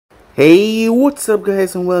Hey, what's up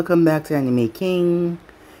guys, and welcome back to Anime King.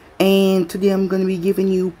 And today I'm gonna be giving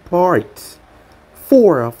you part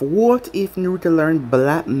 4 of What If Naruto Learned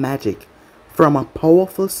Black Magic from a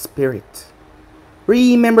Powerful Spirit.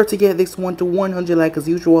 Remember to get this one to 100 likes as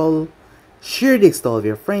usual. Share this to all of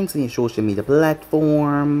your friends in your social media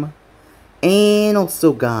platform. And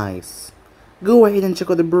also guys, go ahead and check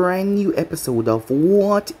out the brand new episode of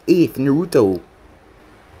What If Naruto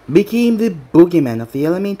became the boogeyman of the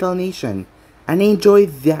elemental nation, and enjoy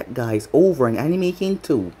that guys over in Anime King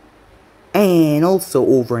 2. And also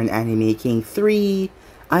over in Anime King 3,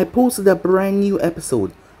 I posted a brand new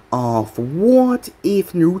episode of What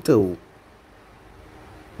If Naruto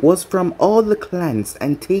was from all the clans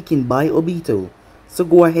and taken by Obito. So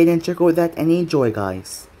go ahead and check out that and enjoy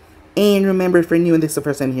guys. And remember, if you're new and this is the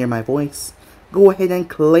first time you hear my voice, go ahead and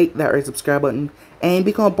click that red subscribe button and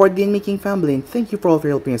become part of the Anime King family, and thank you for all of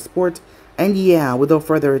your help and support. And yeah, without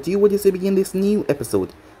further ado, we'll just begin this new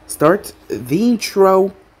episode. Start the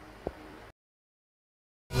intro.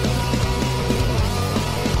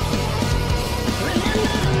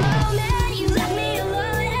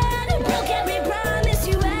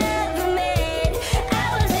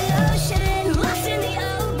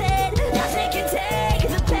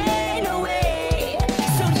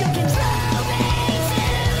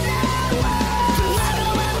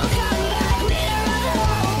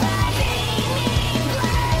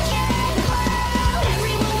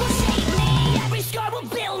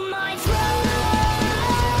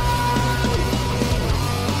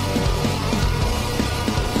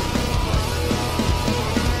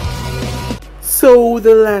 So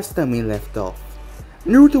the last time we left off,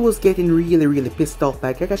 Naruto was getting really pissed off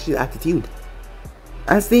by Kakashi's attitude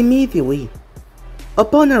as they made their way.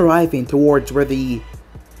 Upon arriving towards where the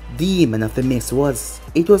demon of the mist was,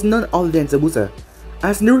 it was none other than Zabuza.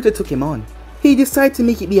 As Naruto took him on, he decided to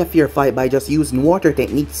make it be a fair fight by just using water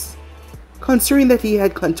techniques, considering that he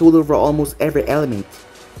had control over almost every element,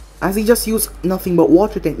 as he just used nothing but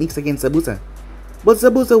water techniques against Zabuza. But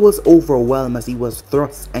Zabuza was overwhelmed as he was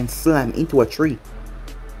thrust and slammed into a tree.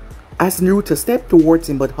 As Naruto stepped towards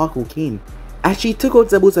him, but Haku came, as she took out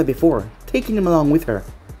Zabuza before, taking him along with her,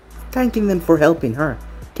 thanking them for helping her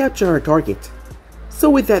capture her target.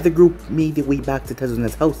 So with that, the group made their way back to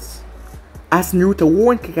Tezuna's house. As Naruto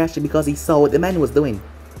warned Kakashi because he saw what the man was doing.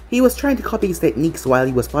 He was trying to copy his techniques while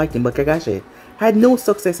he was fighting, but Kakashi had no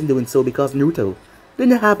success in doing so because Naruto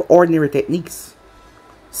didn't have ordinary techniques.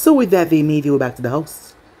 So with that, they made their way back to the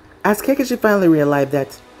house, as Kakashi finally realized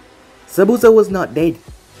that Zabuza was not dead,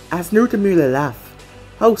 as Naruto merely laughed.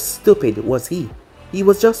 How stupid was he? He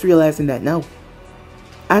was just realizing that now.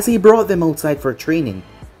 As he brought them outside for training,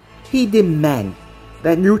 he demanded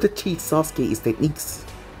that Naruto teach Sasuke his techniques.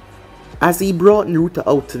 As he brought Naruto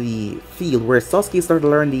out to the field where Sasuke started to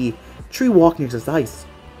learn the tree walking exercise,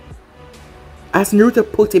 as Naruto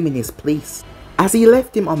put him in his place, as he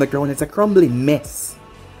left him on the ground as a crumbling mess.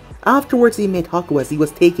 Afterwards, he met Haku as he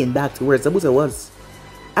was taken back to where Zabuza was.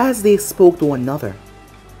 As they spoke to one another,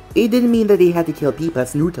 it didn't mean that they had to kill people,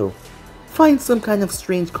 as Naruto find some kind of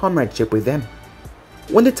strange comradeship with them.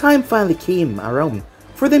 When the time finally came around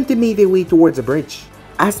for them to make their way towards the bridge,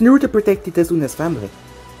 as Naruto protected Tezuna's family.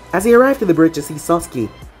 As he arrived at the bridge to see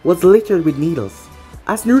Sasuke was littered with needles.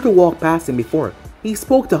 As Naruto walked past him before, he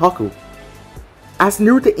spoke to Haku. As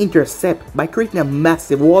Naruto intercepted by creating a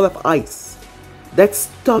massive wall of ice that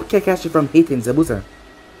stopped Kakashi from hitting Zabuza.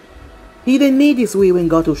 He then made his way when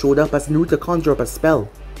Gato showed up as Naruto conjured up a spell.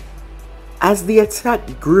 As the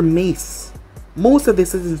attack grimaced most of the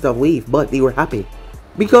citizens of Wave, but they were happy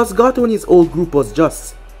because Gato and his old group was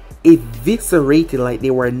just eviscerated like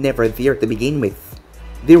they were never there to begin with.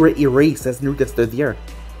 They were erased as Naruto stood there.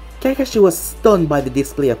 Kakashi was stunned by the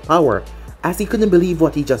display of power as he couldn't believe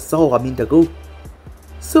what he just saw a minute ago.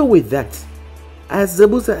 So with that, as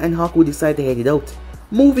Zabuza and Haku decided to head it out,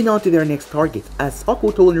 moving on to their next target, as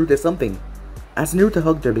Haku told Naruto something, as Naruto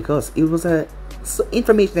hugged her because it was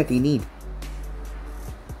information that he needed.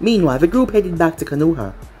 Meanwhile, the group headed back to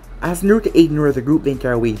Konoha, as Naruto ignored the group the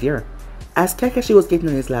entire way there, as Kakashi was getting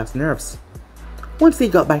on his last nerves. Once they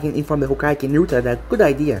got back and informed the Hokage and Naruto that good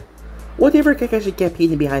idea. Whatever Kakashi kept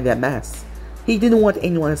hidden behind that mask, he didn't want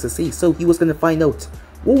anyone else to see, so he was gonna find out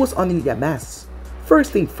what was underneath that mask.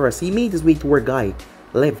 First thing first, he made his way to where Guy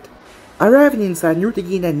lived. Arriving inside, Naruto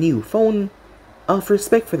gained a new found of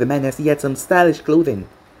respect for the man as he had some stylish clothing,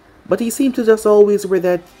 but he seemed to just always wear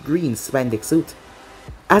that green spandex suit.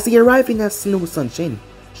 As he arrived in a snow sunshine,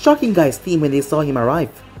 shocking Guy's team when they saw him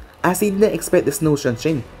arrive, as he didn't expect the snow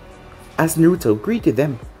sunshine. As Naruto greeted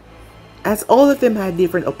them, as all of them had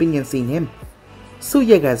different opinions seeing him. So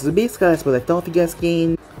yeah guys, so basically that's what I thought you guys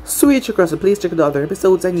can. Switch across the place, check out the other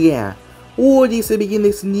episodes, and yeah. What is to begin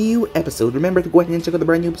this new episode? Remember to go ahead and check out the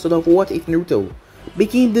brand new episode of What If Naruto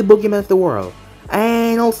became the boogeyman of the world.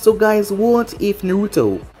 And also guys, what if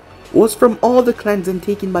Naruto was from all the clans and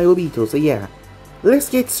taken by Obito? So yeah, let's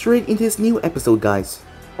get straight into this new episode guys.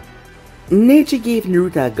 Neji gave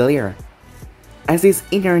Naruto a glare as his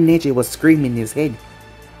inner Neji was screaming in his head.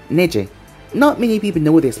 Neji, not many people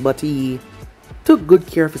know this, but he took good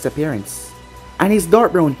care of his appearance. And his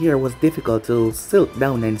dark brown hair was difficult to silk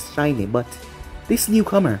down and shiny, but this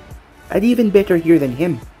newcomer had even better hair than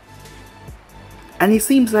him. And it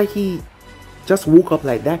seems like he just woke up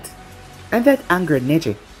like that. And that angered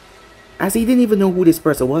Neji, as he didn't even know who this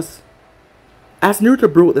person was. As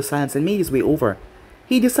Naruto broke the silence and made his way over,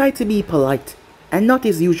 he decided to be polite and not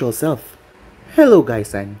his usual self. Hello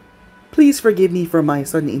Gai-san. Please forgive me for my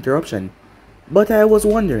sudden interruption, but I was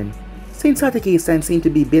wondering, since Hatake-san seemed to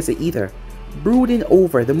be busy either brooding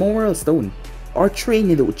over the memorial stone or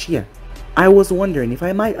training the Uchiha, I was wondering if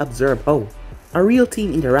I might observe how a real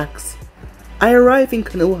team interacts. I arrived in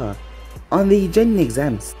Konoha on the Genin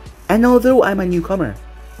exams, and although I'm a newcomer,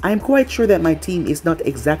 I'm quite sure that my team is not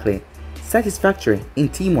exactly satisfactory in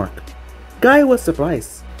teamwork. Guy was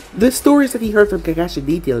surprised. The stories that he heard from Kakashi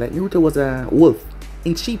detailed that Naruto was a wolf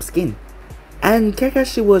in sheepskin, and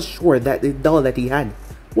Kakashi was sure that the doll that he had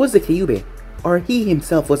was the Kyuubi, or he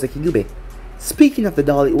himself was a Kyuubi. Speaking of the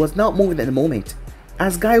doll, it was not moving at the moment,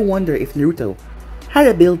 as Guy wondered if Naruto had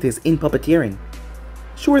abilities in puppeteering.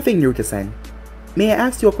 Sure thing, Naruto-san. May I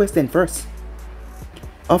ask you a question first?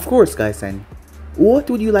 Of course, Guy-san. What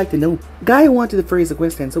would you like to know? Guy wanted to phrase the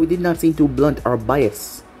question so it did not seem too blunt or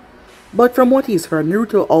biased. But from what he's heard,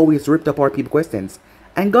 Naruto always ripped apart people's questions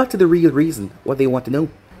and got to the real reason what they want to know.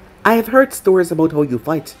 I have heard stories about how you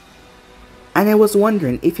fight, and I was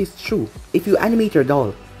wondering if it's true. If you animate your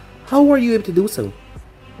doll, how are you able to do so?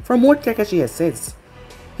 From what Kakashi has said,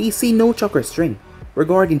 he sees no chakra string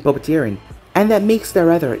regarding puppeteering, and that makes the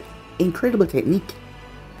rather incredible technique.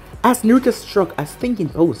 As Naruto struck a thinking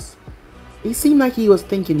pose, it seemed like he was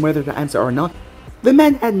thinking whether to answer or not. The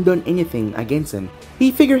man hadn't done anything against him.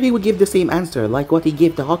 He figured he would give the same answer like what he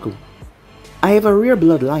gave to Haku. I have a rare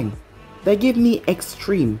bloodline that give me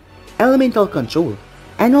extreme elemental control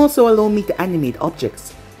and also allow me to animate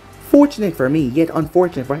objects. Fortunate for me, yet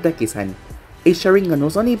unfortunate for Hatake-san, a Sharingan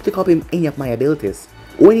was unable to copy any of my abilities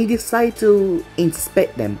when he decided to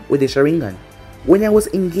inspect them with the Sharingan. When I was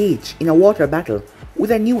engaged in a water battle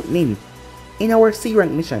with a new nin in our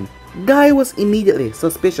C-rank mission, Guy was immediately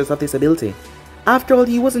suspicious of this ability. After all,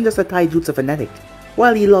 he wasn't just a taijutsu fanatic.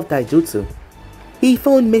 While he loved taijutsu, he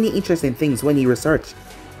found many interesting things when he researched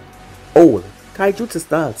old taijutsu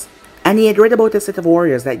styles, and he had read about a set of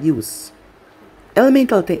warriors that use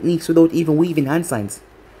elemental techniques without even weaving hand signs,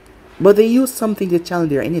 but they use something to channel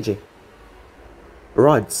their energy.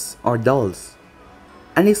 Rods or dolls.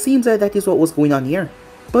 And it seems like that is what was going on here.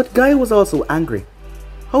 But Guy was also angry.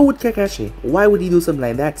 How would Kakashi? Why would he do something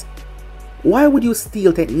like that? Why would you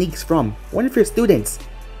steal techniques from one of your students?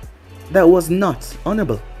 That was not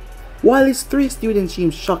honorable. While his three students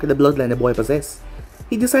seemed shocked at the bloodline the boy possessed,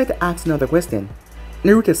 he decided to ask another question.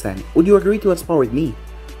 Naruto-san, would you agree to spar with me,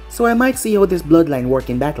 so I might see how this bloodline work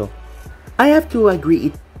in battle? I have to agree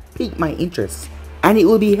it piqued my interest, and it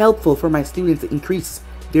will be helpful for my students to increase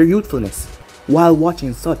their youthfulness while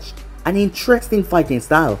watching such an interesting fighting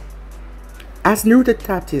style. As Naruto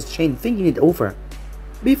tapped his chin thinking it over,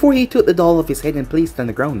 before he took the doll off his head and placed it on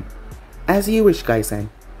the ground. As you wish, Gai-san.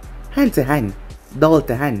 Hand to hand, doll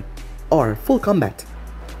to hand, or full combat.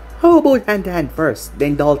 How about hand to hand first,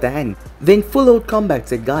 then doll to hand, then full out combat,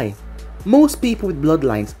 said Guy. Most people with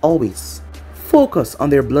bloodlines always focus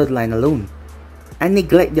on their bloodline alone and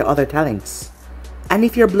neglect their other talents. And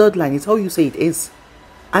if your bloodline is how you say it is,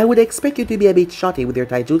 I would expect you to be a bit shoddy with your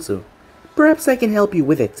taijutsu. Perhaps I can help you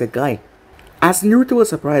with it, said Guy. As Naruto was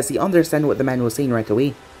surprised, he understood what the man was saying right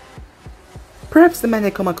away. Perhaps the man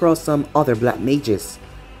had come across some other black mages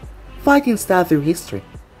fighting style through history.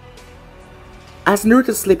 As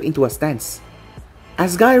Naruto slipped into a stance,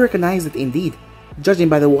 as Guy recognized it indeed, judging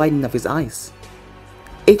by the widening of his eyes.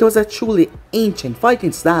 It was a truly ancient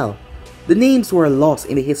fighting style. The names were lost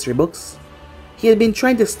in the history books. He had been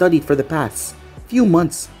trying to study it for the past few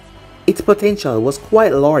months. Its potential was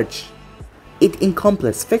quite large. It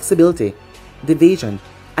encompassed flexibility, evasion,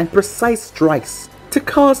 and precise strikes to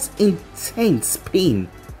cause intense pain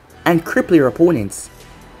and cripple your opponents.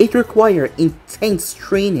 It required intense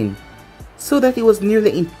training so that it was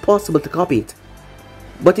nearly impossible to copy it.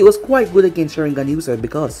 But it was quite good against Sharingan users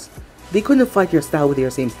because they couldn't fight your style with their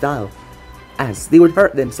same style, as they would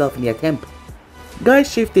hurt themselves in the attempt. Guy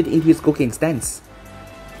shifted into his cooking stance.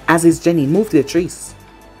 as his Jenny moved to the trees,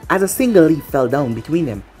 as a single leaf fell down between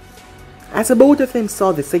them. As the both of them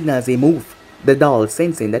saw the signal as they moved, the doll,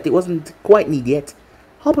 sensing that it wasn't quite neat yet,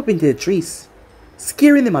 hopped up into the trees,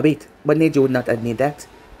 scaring them a bit, but Neji would not admit that,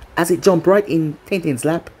 as it jumped right in Tenten's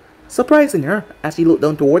lap, surprising her as she looked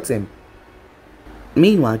down towards him.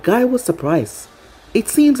 Meanwhile, Guy was surprised. It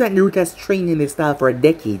seems that Naruto has trained in this style for a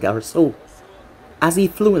decade or so, as he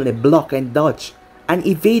fluently block and dodge and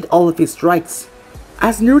evade all of his strikes,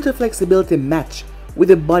 as Naruto's flexibility matched with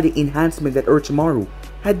the body enhancement that Orochimaru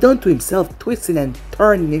had done to himself, twisting and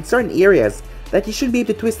turning in certain areas that he should be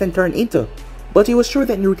able to twist and turn into. But he was sure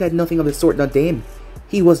that Naruto had nothing of the sort done to him.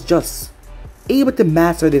 He was just able to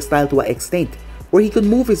master this style to an extent where he could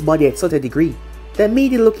move his body at such a degree that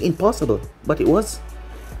made it look impossible, but it was.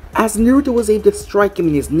 As Naruto was able to strike him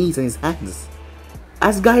in his knees and his hands.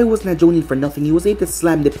 As Guy wasn't a jonin for nothing, he was able to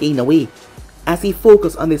slam the pain away as he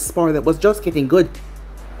focused on this spar that was just getting good.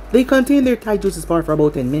 They continued their Taijutsu spar for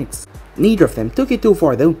about 10 minutes. Neither of them took it too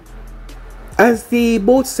far though, as they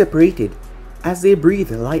both separated as they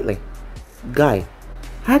breathed lightly. Guy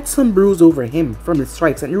had some bruise over him from the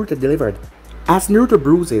strikes that Naruto delivered, as Naruto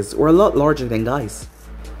bruises were a lot larger than Guy's.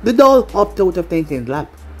 The doll hopped out of Tenten's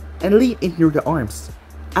lap and leaped into Naruto's arms.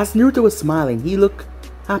 As Naruto was smiling, he looked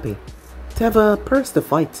happy to have a purse to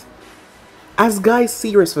fight. As Guy's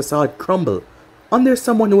serious facade crumbled under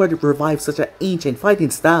someone who had revived such an ancient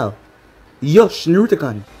fighting style. Yush,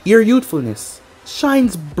 Naruto-kun, your youthfulness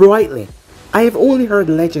shines brightly. I have only heard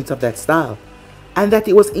legends of that style, and that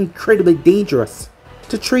it was incredibly dangerous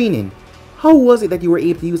to train in. How was it that you were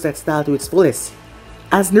able to use that style to its fullest?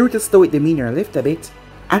 As Naruto's stoic demeanor lifted a bit,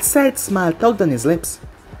 a sad smile tugged on his lips.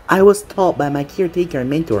 I was taught by my caretaker and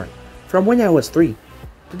mentor from when I was 3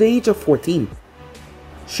 to the age of 14.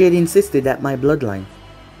 She had insisted that my bloodline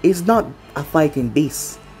is not a fighting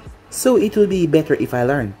base, so it will be better if I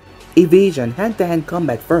learn evasion, hand-to-hand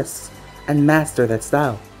combat first and master that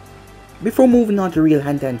style before moving on to real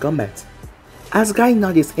hand-to-hand combat. As Guy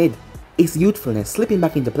nodded his head, his youthfulness slipping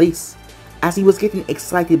back into place as he was getting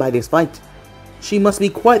excited by this fight. She must be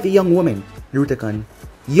quite the young woman, Naruto-kun.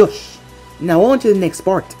 Yush! Now on to the next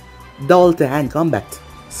part, doll-to-hand combat.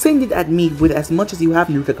 Send it at me with as much as you have,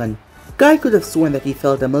 Naruto-kun. Guy could have sworn that he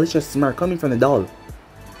felt a malicious smirk coming from the doll.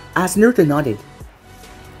 As Naruto nodded,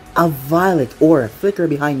 a violet aura flickered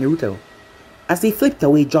behind Naruto as he flipped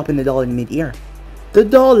away, dropping the doll in mid-air. The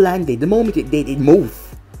doll landed. The moment it did, it moved.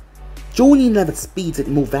 Jonin level speeds it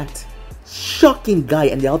moved at, shocking Guy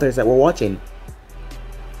and the others that were watching.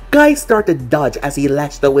 Guy started to dodge as he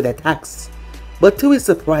lashed out with attacks, but to his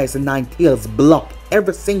surprise the 9 tails blocked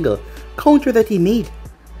every single counter that he made,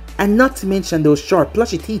 and not to mention those sharp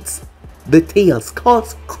plushy teeth. The tails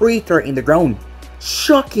caused a crater in the ground,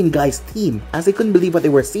 shocking Guy's team as they couldn't believe what they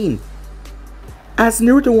were seeing. As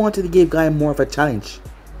Naruto wanted to give Guy more of a challenge,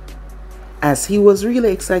 as he was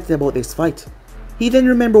really excited about this fight, he then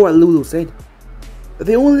remembered what Lulu said.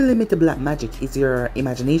 The only limit to black magic is your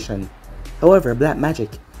imagination. However, black magic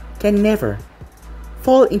can never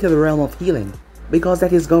fall into the realm of healing because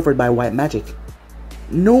that is governed by white magic.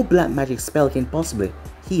 No black magic spell can possibly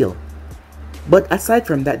heal. But aside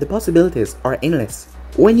from that, the possibilities are endless.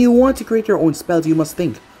 When you want to create your own spells, you must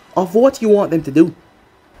think of what you want them to do.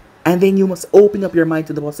 And then you must open up your mind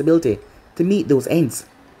to the possibility to meet those ends.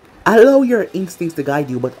 Allow your instincts to guide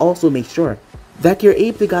you, but also make sure that you're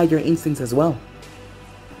able to guide your instincts as well.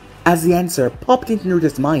 As the answer popped into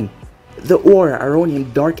Naruto's mind, the aura around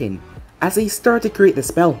him darkened as he started to create the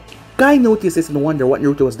spell. Guy noticed this and wondered what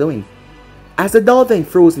Naruto was doing. As the doll then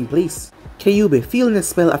froze in place, Kyuubi, feeling the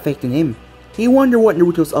spell affecting him, he wondered what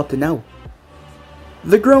Naruto was up to now.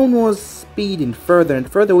 The ground was speeding further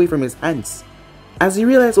and further away from his hands. As he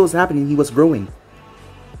realized what was happening, he was growing.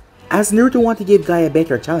 As Naruto wanted to give Guy a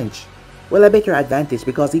better challenge, well, a better advantage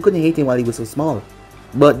because he couldn't hate him while he was so small.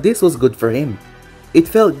 But this was good for him. It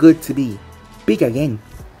felt good to be big again.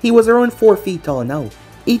 He was around 4 feet tall now.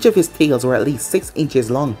 Each of his tails were at least 6 inches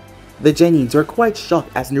long. The Genins were quite shocked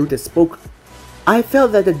as Naruto spoke. I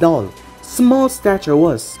felt that the doll, small stature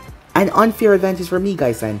was an unfair advantage for me,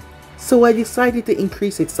 Guy-san. So I decided to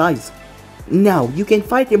increase its size. Now you can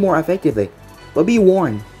fight it more effectively, but be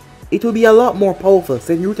warned, it will be a lot more powerful,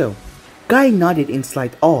 said Naruto. Guy nodded in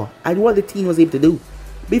slight awe at what the teen was able to do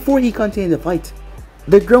before he continued the fight.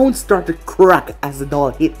 The ground started to crack as the doll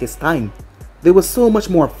hit this time. There was so much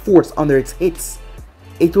more force under its hits.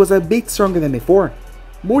 It was a bit stronger than before,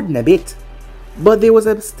 more than a bit. But there was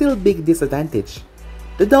a still big disadvantage.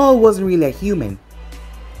 The doll wasn't really a human.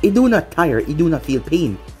 It do not tire, it do not feel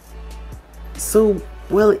pain. So,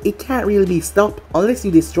 well, it can't really be stopped unless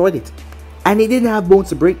you destroyed it. And it didn't have bones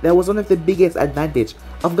to break. That was one of the biggest advantage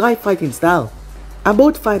of Guy fighting style.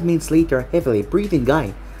 About 5 minutes later, a heavily breathing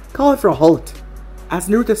Guy called for a halt as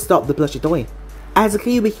Naruto stopped the plushie toy. As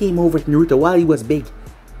Kyuubi came over to Naruto while he was big,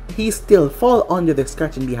 he still fall under the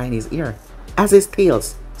scratching behind his ear as his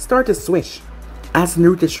tails start to swish. As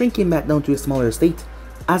Naruto shrinking back down to a smaller state,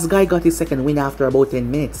 as Guy got his second win after about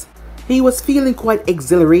 10 minutes. He was feeling quite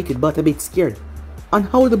exhilarated but a bit scared on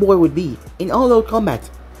how the boy would be in all-out combat.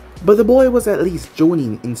 But the boy was at least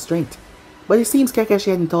joining in strength. But it seems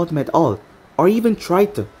Kakashi hadn't taught him at all, or even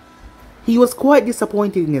tried to. He was quite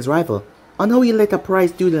disappointed in his rival on how he let a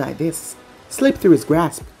prize student like this slip through his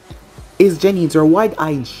grasp. His Genins were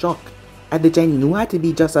wide-eyed in shock at the Genin who had to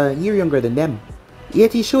be just a year younger than them.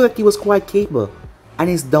 Yet he showed that he was quite capable, and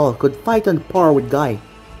his doll could fight on par with Guy.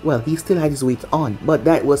 Well, he still had his weight on, but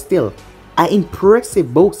that was still an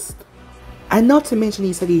impressive boast. And not to mention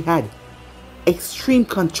he said he had extreme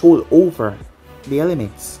control over the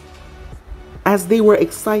elements. As they were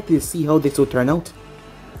excited to see how this would turn out,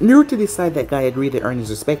 Naruto decided that Guy had really earned his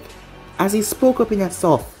respect as he spoke up in a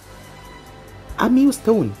soft, amused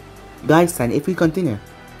tone. Guy-san, if we continue,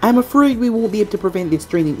 I'm afraid we won't be able to prevent this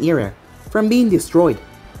training era from being destroyed.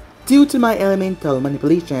 Due to my elemental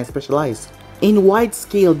manipulation I specialize in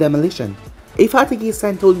wide-scale demolition. If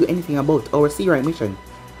Hatake-san told you anything about our C-rank mission,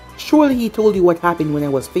 surely he told you what happened when I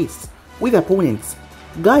was faced with opponents.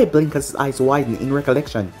 Guy blinked as his eyes widened in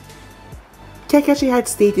recollection. Kakashi had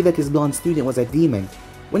stated that his blonde student was a demon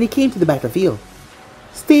when he came to the battlefield,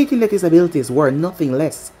 stating that his abilities were nothing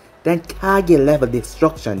less than Kage-level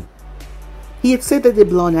destruction. He had said that the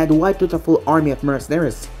blonde had wiped out a full army of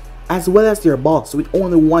mercenaries, as well as their boss with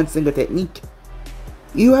only one single technique.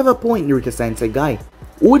 You have a point, Naruto-san, said Guy.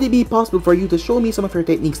 Would it be possible for you to show me some of your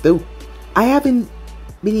techniques though? I haven't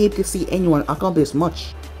been able to see anyone accomplish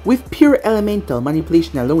much with pure elemental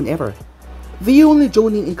manipulation alone ever. The only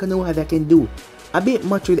Jonin in Konoha that can do a bit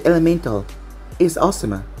much with elemental is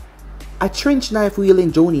Asuma, a trench knife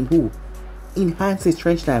wielding Jonin who enhances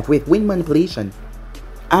trench knife with wind manipulation.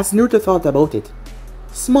 As Naruto thought about it,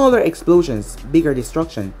 smaller explosions, bigger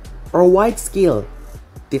destruction, or wide-scale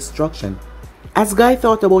destruction. As Guy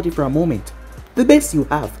thought about it for a moment, the best you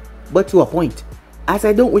have, but to a point, as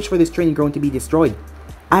I don't wish for this training ground to be destroyed.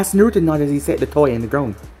 As Naruto nodded as he set the toy in the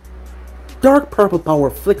ground. Dark purple power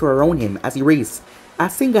flickered around him as he raised a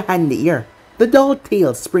single hand in the air. The doll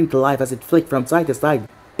tail sprang to life as it flicked from side to side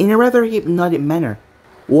in a rather hypnotic manner.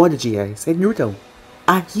 Wadaji, said Naruto.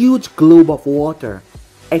 A huge globe of water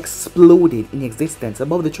exploded in existence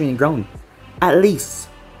above the training ground, at least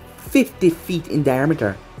 50 feet in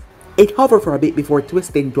diameter. It hovered for a bit before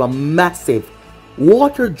twisting into a massive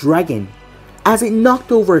water dragon as it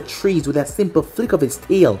knocked over trees with a simple flick of its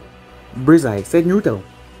tail. Brizai, said Naruto,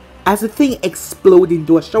 as the thing exploded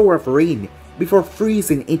into a shower of rain before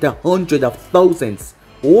freezing into hundreds of thousands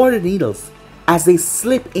water needles as they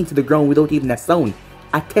slipped into the ground without even a sound,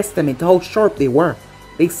 a testament to how sharp they were.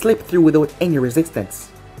 They slipped through without any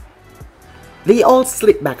resistance. They all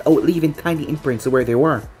slipped back out, leaving tiny imprints where they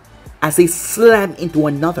were, as they slammed into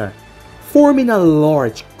another, forming a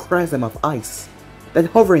large chasm of ice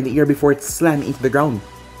that hovered in the air before it slammed into the ground.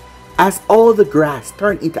 As all the grass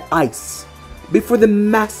turned into ice, before the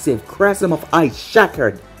massive chasm of ice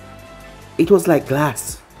shattered. It was like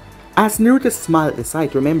glass. As Naruto smiled at the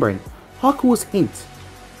sight, remembering Haku's hint.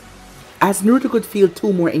 As Naruto could feel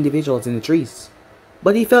two more individuals in the trees,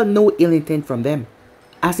 but he felt no ill intent from them.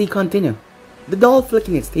 As he continued, the doll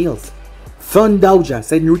flicking its tails. Thundauja,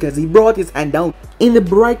 said Naruto as he brought his hand down. In the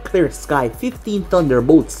bright clear sky, 15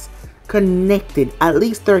 thunderbolts connected at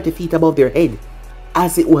least 30 feet above their head,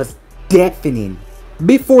 as it was deafening.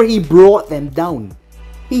 Before he brought them down,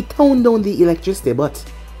 he toned down the electricity, but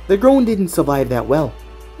the ground didn't survive that well,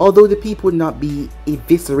 although the people would not be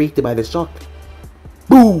eviscerated by the shock.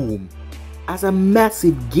 Boom! As a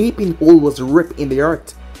massive gaping hole was ripped in the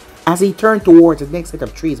earth, as he turned towards the next set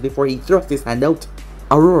of trees before he thrust his hand out.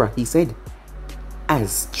 Aurora, he said,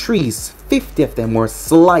 as trees, 50 of them, were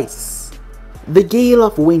sliced. The gale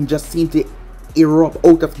of wind just seemed to erupt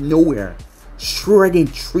out of nowhere, shredding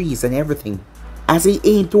trees and everything, as he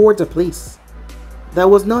aimed towards a place that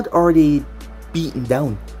was not already beaten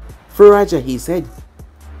down. Faraja, he said,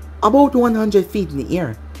 about 100 feet in the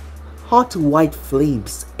air, hot white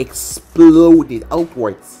flames exploded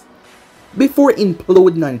outwards before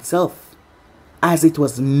imploding on itself, as it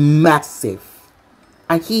was massive.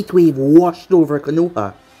 A heat wave washed over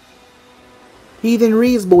Konoha. He then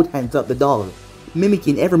raised both hands up the doll,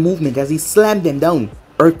 mimicking every movement as he slammed them down.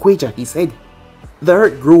 Earthquake, he said. The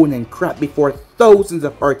earth groaned and cracked before thousands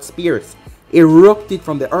of earth spears erupted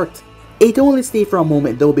from the earth. It only stayed for a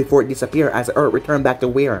moment though before it disappeared as the earth returned back to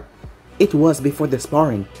where it was before the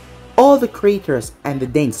sparring. All the craters and the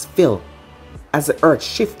dents fill as the earth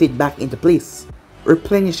shifted back into place,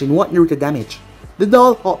 replenishing what Naruto damaged. The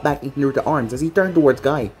doll hopped back into Naruto's arms as he turned towards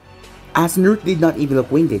Guy. As Naruto did not even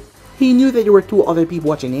look winded, he knew that there were two other people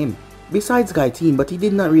watching him, besides Guy's team, but he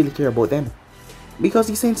did not really care about them, because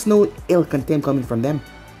he sensed no ill contempt coming from them.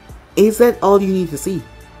 Is that all you need to see?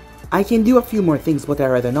 I can do a few more things, but I'd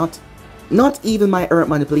rather not. Not even my earth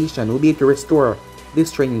manipulation will be able to restore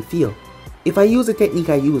this training field if I use the technique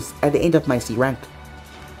I used at the end of my C rank.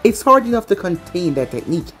 It's hard enough to contain that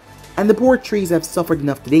technique, and the poor trees have suffered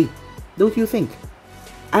enough today, don't you think?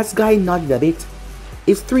 As Guy nodded a bit,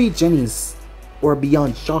 his three Jennies were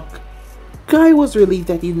beyond shock. Guy was relieved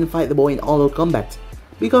that he didn't fight the boy in all-out combat,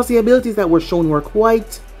 because the abilities that were shown were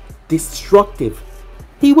quite destructive.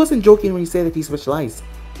 He wasn't joking when he said that he specialized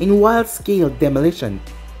in wild-scale demolition.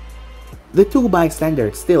 The two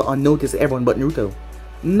bystanders, still unnoticed everyone but Naruto,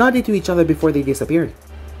 nodded to each other before they disappeared.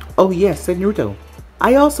 "Oh yes," said Naruto.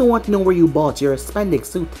 "I also want to know where you bought your spandex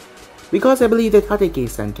suit, because I believe that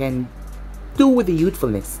Hatake-san can do with the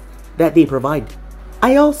youthfulness that they provide.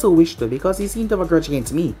 I also wish to, because he seemed to have a grudge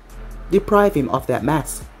against me, deprive him of that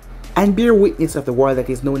mask, and bear witness of the world that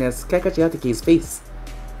is known as Kakashi Hatake's face.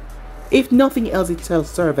 If nothing else, it shall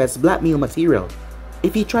serve as blackmail material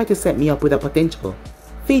if he tried to set me up with a potential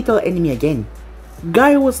fatal enemy again."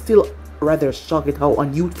 Guy was still rather shocked at how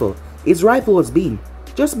unyouthful his rival was being,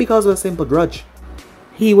 just because of a simple grudge.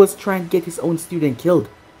 He was trying to get his own student killed.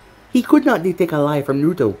 He could not detect a lie from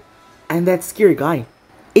Naruto, and that scared Guy.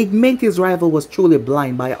 It meant his rival was truly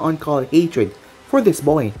blind by uncalled hatred for this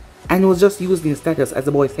boy, and was just using his status as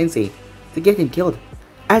the boy's sensei to get him killed.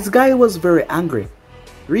 As Guy was very angry,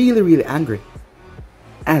 really angry,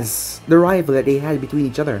 as the rival that they had between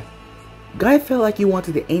each other, Guy felt like he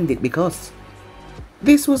wanted to end it, because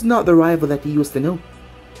this was not the rival that he used to know.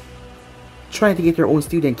 Trying to get your own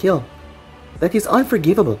student killed, that is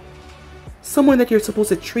unforgivable. Someone that you're supposed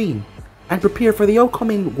to train and prepare for the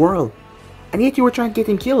upcoming world, and yet you were trying to get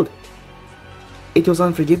him killed. It was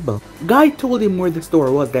unforgivable. Guy told him where the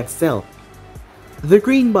store was that sell the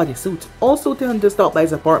green bodysuit, also told him to stop by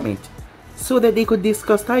his apartment so that they could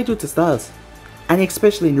discuss taijutsu styles, and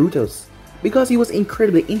especially Naruto's, because he was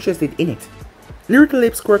incredibly interested in it. Naruto's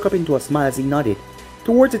lips quirked up into a smile as he nodded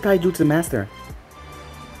towards the taijutsu master.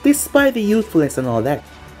 Despite the youthfulness and all that,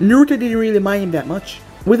 Naruto didn't really mind him that much.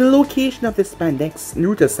 With the location of the spandex,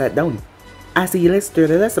 Naruto sat down as he listed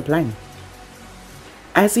the lesson plan,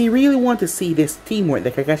 as he really wanted to see this teamwork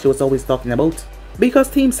that Kakashi was always talking about, because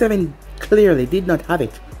Team 7 clearly did not have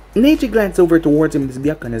it. Neji glanced over towards him with his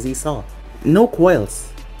Byakugan as he saw no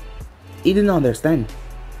coils. He did not understand,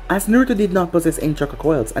 as Naruto did not possess any chakra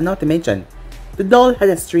coils, and not to mention, the doll had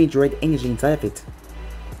a strange red energy inside of it.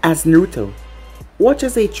 As Naruto watched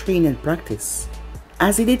as they train and practice,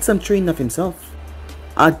 as he did some training of himself,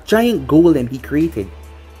 a giant golem he created,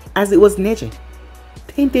 as it was Neji.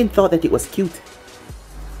 Tenten thought that it was cute,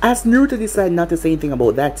 as Naruto decided not to say anything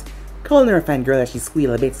about that, calling her a fangirl as she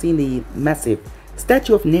squealed a bit seeing the massive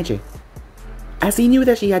statue of Neji, as he knew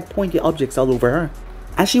that she had pointy objects all over her,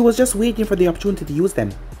 as she was just waiting for the opportunity to use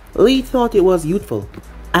them. Lee thought it was youthful,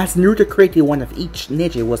 as Naruto created one of each.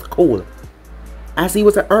 Neji was cold, as he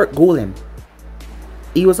was an earth golem.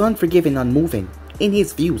 He was unforgiving, unmoving in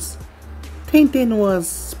his views. Tenten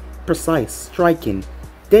was precise, striking,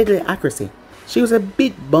 deadly accuracy. She was a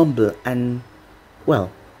bit bumble and,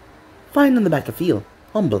 well, fine on the battlefield,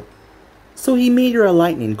 humble. So he made her a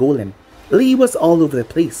lightning golem. Lee was all over the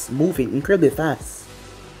place, moving incredibly fast,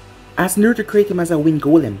 as Naruto created him as a wind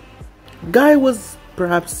golem. Guy was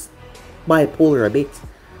perhaps bipolar a bit,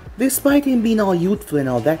 despite him being all youthful and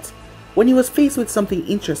all that. When he was faced with something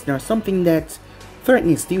interesting or something that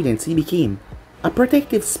threatened his students, he became a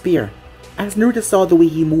protective spear, as Naruto saw the way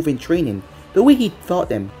he moved in training, the way he taught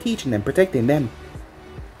them, teaching them, protecting them,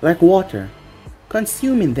 like water,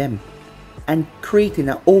 consuming them, and creating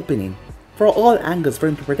an opening for all angles for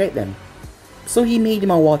him to protect them. So he made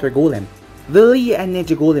him a water golem. The Lee and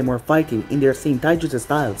Neji golem were fighting in their same taijutsu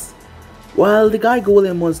styles, while the Guy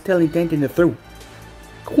golem was telling Tenten to throw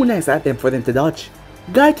kunais at them for them to dodge.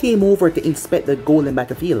 Guy came over to inspect the golem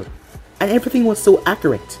battlefield, and everything was so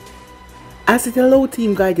accurate, as it allowed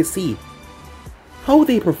Team Guy to see how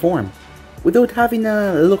they perform without having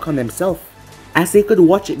a look on themselves, as they could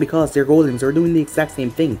watch it because their golems were doing the exact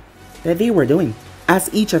same thing that they were doing,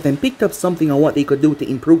 as each of them picked up something on what they could do to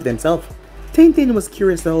improve themselves. Tenten was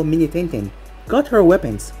curious how Mini Tenten got her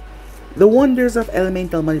weapons. The wonders of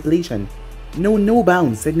elemental manipulation know no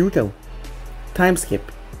bounds, said Naruto. Time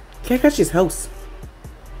skip. Kakashi's house.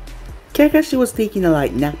 Kakashi was taking a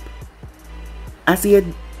light nap, as he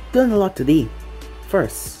had done a lot today.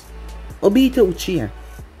 First, Obito Uchiha,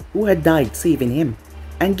 who had died saving him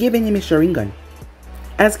and giving him his Sharingan,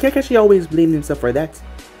 as Kakashi always blamed himself for that.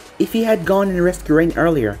 If he had gone and rescued Ren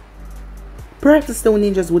earlier, perhaps the Stone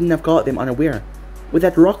Ninjas wouldn't have caught them unaware with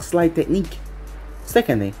that rock slide technique.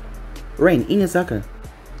 Secondly, Ren Inazaka.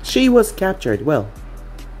 She was captured. Well,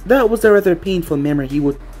 that was a rather painful memory he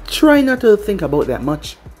would try not to think about that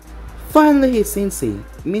much. Finally, his sensei,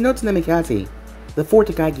 Minato Namikaze, the fourth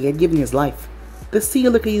Hokage, had given his life to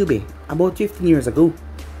seal the Kyuubi about 15 years ago,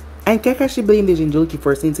 and Kakashi blamed the Jinchuriki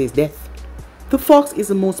for sensei's death. The fox is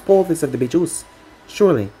the most powerful of the Bijus.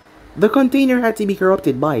 Surely, the container had to be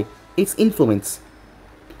corrupted by its influence.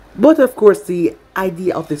 But of course, the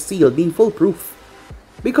idea of the seal being foolproof,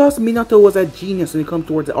 because Minato was a genius when it comes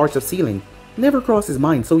towards the arts of sealing, never crossed his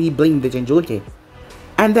mind, so he blamed the Jinchuriki.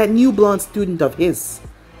 And that new blonde student of his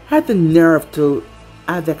had the nerve to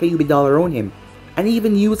add the Kyuubi doll around him, and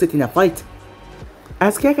even use it in a fight.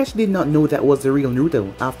 As Kakashi did not know that was the real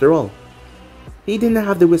Naruto, after all. He didn't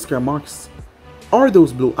have the whisker marks, or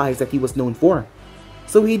those blue eyes that he was known for,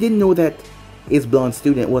 so he didn't know that his blonde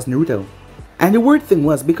student was Naruto. And the weird thing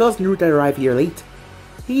was, because Naruto arrived here late,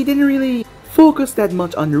 he didn't really focus that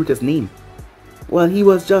much on Naruto's name. Well, he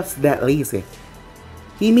was just that lazy.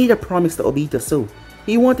 He made a promise to Obito, so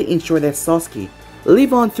he wanted to ensure that Sasuke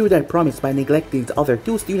live on through that promise by neglecting his other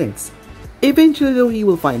two students. Eventually though, he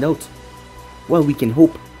will find out. Well, we can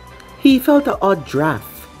hope. He felt an odd draft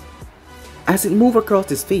as it moved across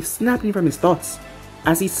his face, snapping from his thoughts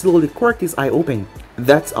as he slowly quirked his eye open.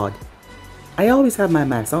 That's odd. I always have my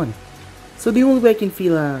mask on, so the only way I can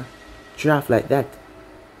feel a draft like that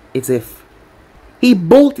is if... He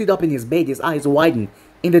bolted up in his bed, his eyes widened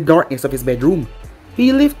in the darkness of his bedroom.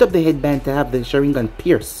 He lifted up the headband to have the Sharingan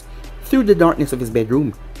pierce through the darkness of his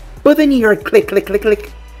bedroom. But then he heard click, click, click,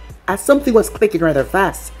 click, as something was clicking rather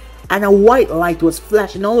fast, and a white light was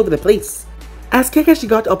flashing all over the place. As Kakashi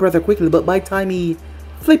got up rather quickly, but by the time he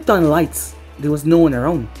flipped on lights, there was no one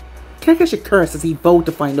around. Kakashi cursed as he vowed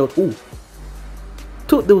to find out who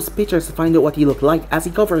took those pictures to find out what he looked like as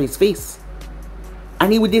he covered his face.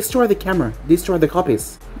 And he would destroy the camera, destroy the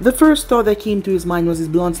copies. The first thought that came to his mind was his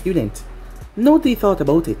blonde student. Nobody thought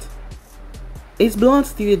about it. His blonde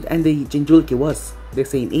student and the Jinchuriki was the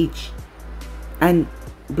same age. And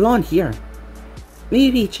blonde hair.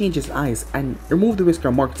 Maybe he changed his eyes and removed the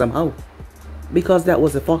whisker mark somehow, because that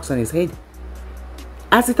was the fox on his head.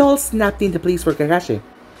 As it all snapped into place for Kakashi,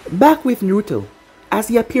 back with Naruto, as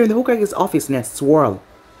he appeared in the Hokage's office in a swirl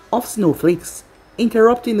of snowflakes,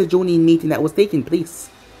 interrupting the Jonin meeting that was taking place.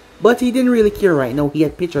 But he didn't really care right now. He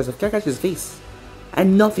had pictures of Kakashi's face,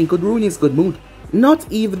 and nothing could ruin his good mood. Not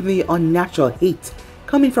even the unnatural hate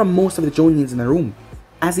coming from most of the Jonins in the room,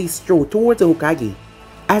 as he strode towards the Hokage,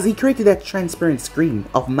 as he created that transparent scream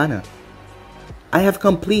of mana. I have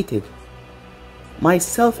completed my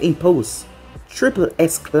self-imposed triple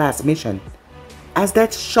S class mission. As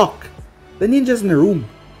that shocked the ninjas in the room,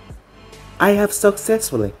 I have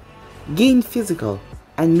successfully gained physical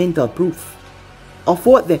and mental proof of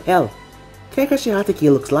what the hell Kakashi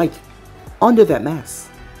Hatake looks like under that mask.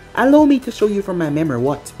 Allow me to show you from my memory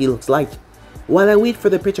what he looks like while I wait for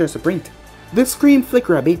the pictures to print. The screen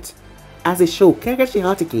flickered a bit as it showed Kakashi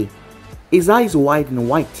Hatake, his eyes wide and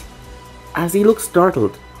white, as he looked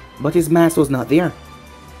startled, but his mask was not there.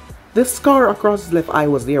 The scar across his left eye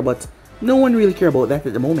was there, but no one really cared about that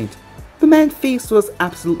at the moment. The man's face was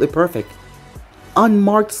absolutely perfect.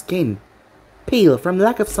 Unmarked skin, pale from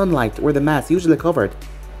lack of sunlight where the mask usually covered,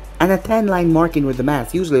 and a tan line marking where the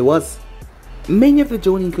mask usually was. Many of the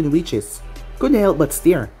Jonin Kunoichis couldn't help but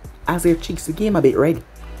stare as their cheeks became a bit red.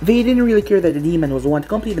 They didn't really care that the demon was the one to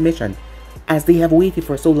complete the mission, as they have waited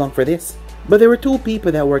for so long for this. But there were two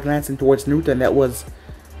people that were glancing towards Naruto, and that was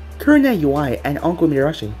Kurna Yui and Uncle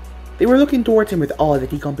Mirashi. They were looking towards him with awe that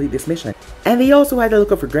he completed this mission, and they also had a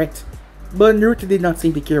look of regret. But Naruto did not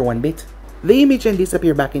seem to care one bit. The image then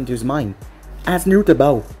disappeared back into his mind as Naruto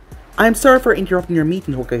bowed. "I'm sorry for interrupting your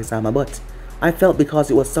meeting, Hokage-sama, but I felt because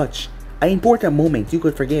it was such an important moment you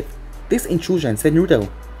could forgive this intrusion," said Naruto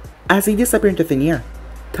as he disappeared into thin air.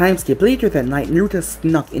 Time skip. Later that night, Naruto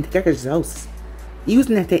snuck into Kakashi's house,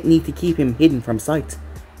 using a technique to keep him hidden from sight,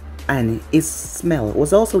 and his smell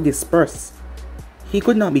was also dispersed. He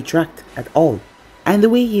could not be tracked at all, and the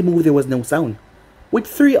way he moved there was no sound. With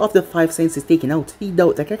 3 of the 5 senses taken out, he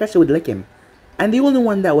doubted that Kakashi would lick him, and the only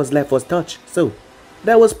one that was left was touch, so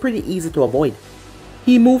that was pretty easy to avoid.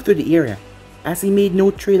 He moved through the area, as he made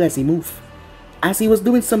no trail as he moved, as he was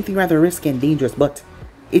doing something rather risky and dangerous, but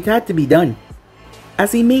it had to be done.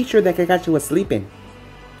 As he made sure that Kakashi was sleeping,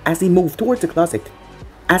 as he moved towards the closet,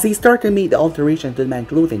 as he started to make the alteration to the man's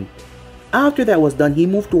clothing. After that was done, he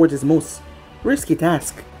moved towards his most risky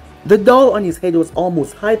task. The doll on his head was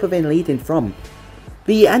almost hyperventilating from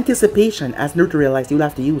the anticipation as Naruto realized he would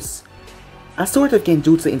have to use a sort of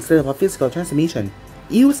genjutsu instead of a physical transformation.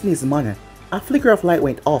 Using his mana, a flicker of light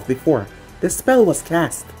went off before the spell was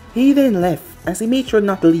cast. He then left as he made sure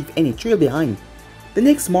not to leave any trail behind. The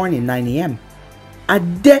next morning, 9 AM, a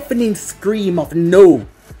deafening scream of no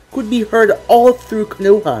could be heard all through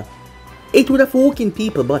Konoha. It would have woken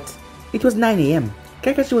people, but it was 9 AM.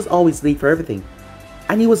 Kakashi was always late for everything,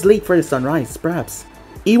 and he was late for the sunrise, perhaps.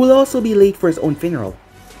 He will also be late for his own funeral,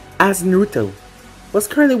 as Naruto was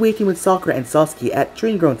currently waiting with Sakura and Sasuke at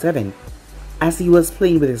Training Ground 7 as he was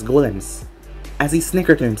playing with his golems, as he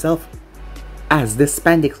snickered to himself, as the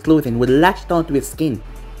spandex clothing would latch onto his skin,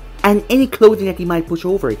 and any clothing that he might push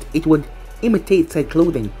over it, it would imitate said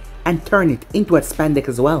clothing and turn it into a spandex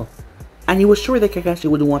as well. And he was sure that Kakashi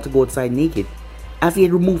wouldn't want to go outside naked, as he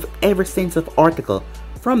had removed every sense of article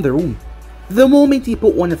from the room. The moment he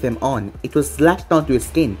put one of them on, it was latched onto his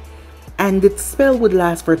skin, and the spell would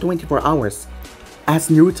last for 24 hours, as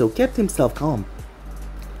Naruto kept himself calm.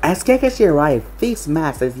 As Kakashi arrived, face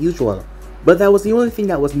masked as usual, but that was the only thing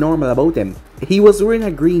that was normal about him. He was wearing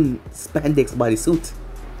a green spandex bodysuit.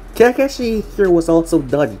 Kakashi here was also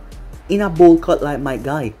done in a bowl cut like my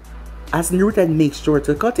guy, as Naruto had made sure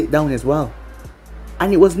to cut it down as well.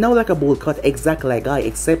 And it was now like a bowl cut exactly like Guy,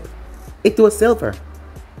 except it was silver.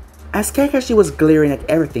 As Kakashi was glaring at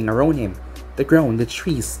everything around him, the ground, the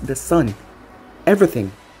trees, the sun,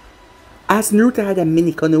 everything. As Naruto had a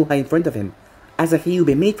mini Konoha in front of him, as a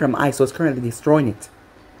Kyuubi made from ice was currently destroying it.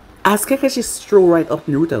 As Kakashi strode right up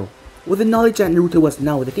Naruto, with the knowledge that Naruto was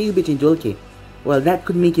now the Kyuubi Jinchuriki, well, that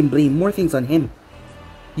could make him blame more things on him.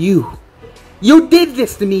 You did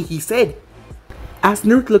this to me, he said. As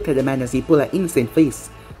Naruto looked at the man as he pulled an innocent face,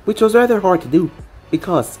 which was rather hard to do,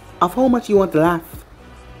 because of how much you want to laugh.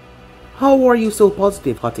 How are you so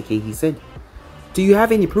positive, Hotake, he said. Do you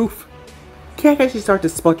have any proof? Kakashi started to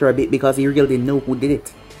sputter a bit because he really didn't know who did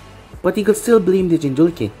it. But he could still blame the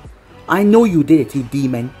Jinchuriki. I know you did it, you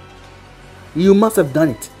demon. You must have done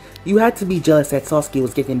it. You had to be jealous that Sasuke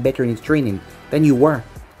was getting better in his training than you were,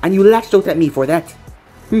 and you lashed out at me for that.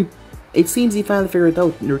 It seems he finally figured it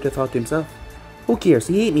out, Naruto thought to himself. Who cares,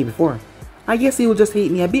 he hated me before. I guess he will just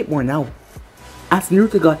hate me a bit more now. As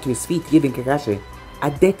Naruto got to his feet, giving Kakashi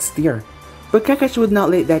a death stare, but Kakashi would not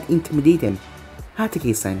let that intimidate him.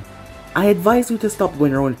 Hatake-san, I advise you to stop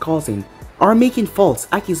going around causing or making false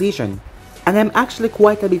accusation, and I'm actually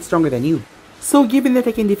quite a bit stronger than you. So given that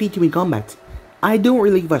I can defeat you in combat, I don't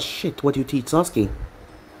really give a shit what you teach Sasuke.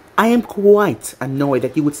 I am quite annoyed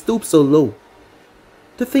that you would stoop so low.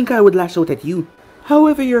 To think I would lash out at you.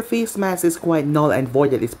 However, your face mask is quite null and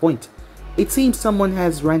void at this point. It seems someone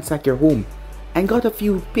has ransacked your home and got a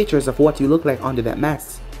few pictures of what you look like under that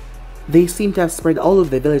mask. They seem to have spread all over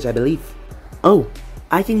the village, I believe. Oh,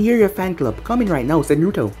 I can hear your fan club coming right now, said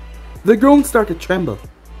Naruto. The groan started to tremble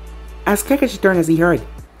as Kakashi turned as he heard,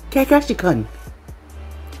 Kakashi-kun.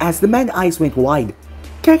 As the man's eyes went wide,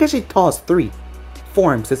 Kakashi tossed 3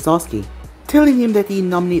 forms to Sasuke, telling him that he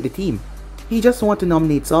nominate the team. He just wanted to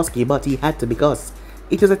nominate Sasuke, but he had to because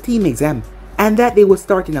it was a team exam, and that day would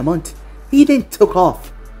start in a month. He then took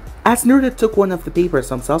off. As Naruto took one of the papers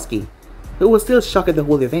from Sasuke, who was still shocked at the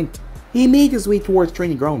whole event, he made his way towards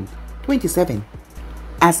Training Ground 27.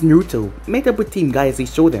 As Naruto met up with Team Guy as he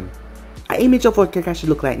showed them an image of what Kakashi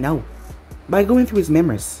looked like now, by going through his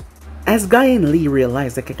memories. As Guy and Lee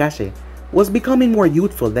realized that Kakashi was becoming more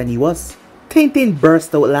youthful than he was, Tintin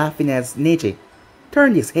burst out laughing as Neji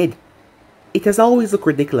turned his head. It has always looked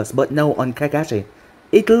ridiculous, but now on Kakashi,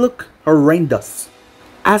 it looked horrendous.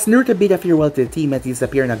 As Naruto bid a farewell to the team as he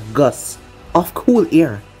disappeared in a gust of cool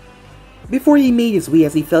air, before he made his way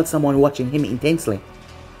as he felt someone watching him intensely.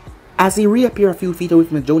 As he reappeared a few feet away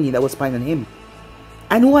from the Jonin that was spying on him.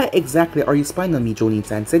 And why exactly are you spying on me,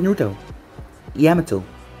 Jonin-san, said Naruto. Yamato,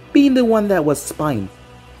 being the one that was spying,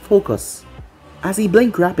 focus, as he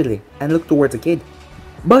blinked rapidly and looked towards the kid.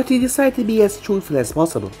 But he decided to be as truthful as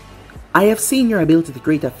possible. I have seen your ability to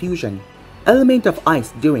create a fusion element of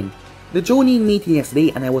ice during the Jonin meeting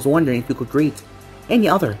yesterday, and I was wondering if you could create any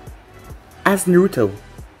other. As Naruto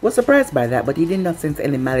was surprised by that, but he did not sense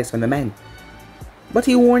any malice from the man. But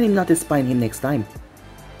he warned him not to spy on him next time,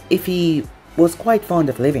 if he was quite fond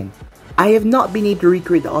of living. I have not been able to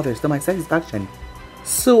recreate the others to my satisfaction,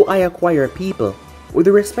 so I acquire people with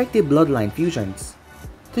the respective bloodline fusions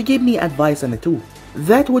to give me advice on the two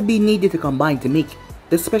that would be needed to combine to make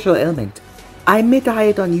the special element. I met a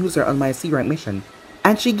Hayaton user on my C rank mission,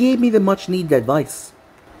 and she gave me the much needed advice.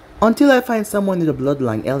 Until I find someone with a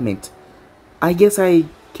bloodline element. I guess I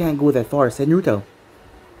can't go that far, said Naruto.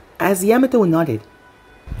 As Yamato nodded.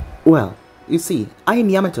 Well, you see, I am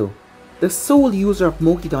Yamato, the sole user of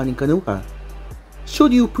Mokidan in Konoha.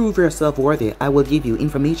 Should you prove yourself worthy, I will give you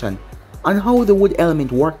information on how the wood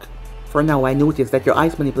element work. For now, I notice that your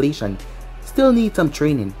ice manipulation still needs some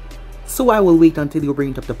training, so I will wait until you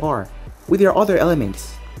bring it up to par with your other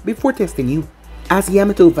elements before testing you. As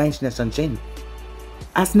Yamato vanished in a Shanshin.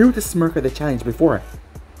 As Naruto smirked at the challenge before,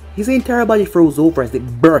 his entire body froze over as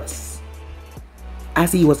it bursts.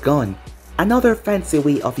 As he was gone, another fancy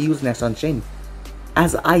way of using a Shanshin,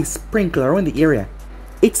 as ice sprinkle around the area.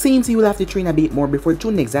 It seems he will have to train a bit more before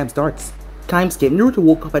June exam starts. Time skip, Naruto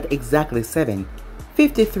woke up at exactly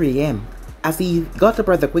 7:53 am as he got up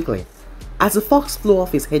rather quickly, as a fox flew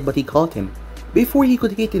off his head but he caught him before he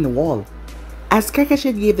could hit in the wall. As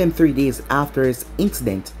Kakashi gave them 3 days after his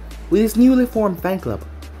incident with his newly formed fan club,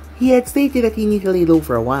 he had stated that he needed to lay low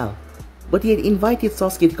for a while, but he had invited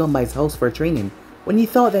Sasuke to come by his house for training when he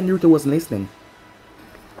thought that Naruto wasn't listening.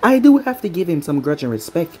 I do have to give him some grudge and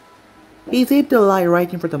respect. He's able to lie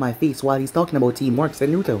right in front of my face while he's talking about teamwork, said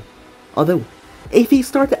Naruto. Although, if he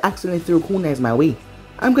started to accidentally throw kunais my way,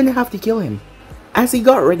 I'm gonna have to kill him. As he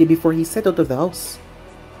got ready before he set out of the house.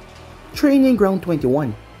 Training Ground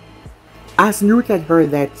 21. As Naruto had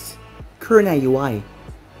heard that Kurna UI,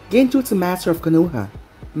 Genjutsu Master of Konoha,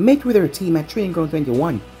 met with her team at Training Ground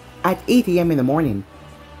 21 at 8 am in the morning,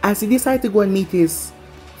 as he decided to go and meet his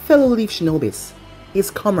fellow Leaf Shinobis,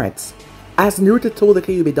 his comrades. As Naruto told the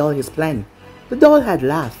Kyuubi doll his plan, the doll had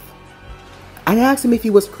laughed, and asked him if he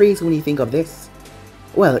was crazy when he think of this.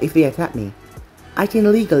 Well, if they attack me, I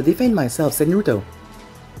can legally defend myself, said Naruto,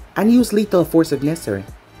 and use lethal force if necessary.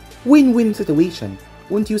 Win-win situation,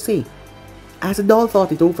 wouldn't you say? As the doll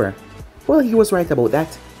thought it over, well, he was right about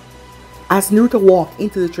that. As Naruto walked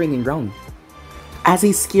into the training ground, as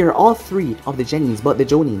he scared all 3 of the Genies but the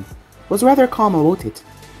Jonin, was rather calm about it.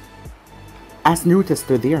 As Naruto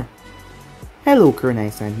stood there, "Hello,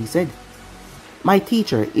 Kurenai-san," he said. "My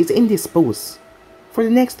teacher is indisposed for the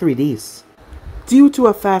next 3 days due to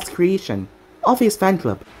a fast creation of his fan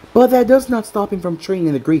club, but that does not stop him from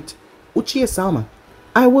training the great Uchiha-sama.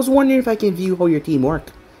 I was wondering if I can view how your team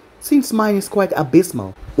work, since mine is quite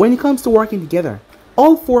abysmal when it comes to working together."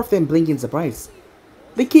 All 4 of them blinked in surprise.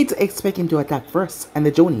 The kids expect him to attack first, and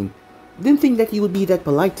the Jonin didn't think that he would be that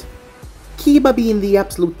polite. Kiba, being the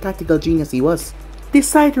absolute tactical genius he was,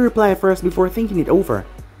 decided to reply first before thinking it over.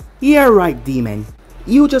 "Yeah, right, demon.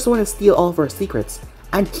 You just want to steal all of our secrets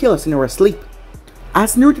and kill us in our sleep."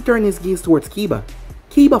 As Naruto turned his gaze towards Kiba,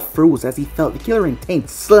 Kiba froze as he felt the killer intent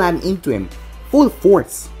slam into him, full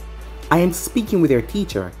force. "I am speaking with your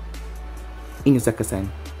teacher, Inuzaka-san.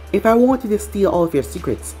 If I wanted to steal all of your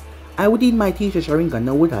secrets, I would need my teacher's Sharingan,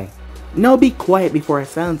 now would I?" "Now be quiet before I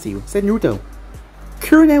silence you," said Naruto.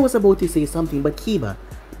 Kurenai was about to say something, but Kiba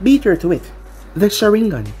beat her to it. "The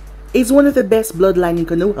Sharingan is one of the best bloodline in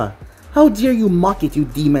Konoha. How dare you mock it, you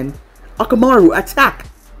demon! Akamaru, attack!"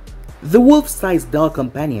 The wolf-sized dog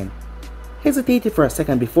companion hesitated for a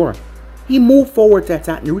second before he moved forward to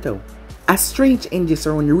attack Naruto. A strange energy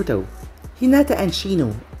surrounded Naruto. Hinata and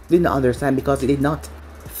Shino didn't understand because it did not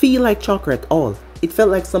feel like chakra at all. It felt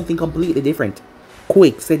like something completely different.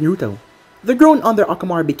 "Quick," said Naruto. The ground under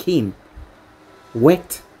Akamaru became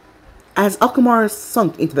wet as Akamaru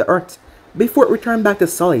sunk into the earth before it returned back to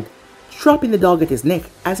solid, dropping the dog at his neck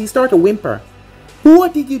as he started to whimper.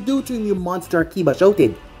 "What did you do to him, you monster?" Kiba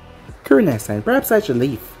shouted. "Kurenai-san, perhaps I should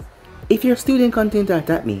leave. If your student continues to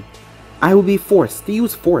attack me, I will be forced to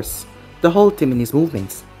use force to halt him in his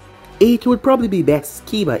movements. It would probably be best.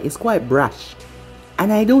 Kiba is quite brash,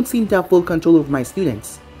 and I don't seem to have full control over my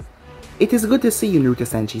students." "It is good to see you,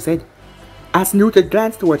 Naruto-san," she said. As Naruto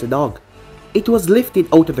glanced towards the dog, it was lifted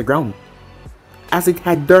out of the ground, as it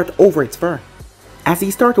had dirt over its fur. As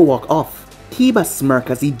he started to walk off, Kiba smirked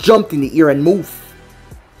as he jumped in the air and moved.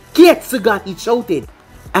 "Get Sagat!" he shouted,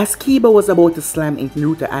 as Kiba was about to slam into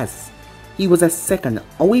Naruto as he was a second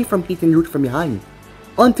away from hitting Naruto from behind,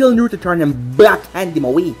 until Naruto turned and backhanded him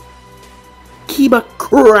away. Kiba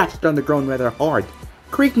crashed on the ground rather hard,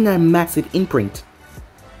 creating a massive imprint.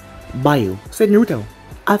 "Bayu," said Naruto.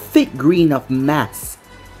 A thick green of mass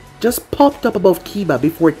just popped up above Kiba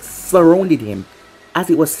before it surrounded him, as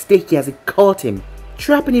it was sticky as it caught him,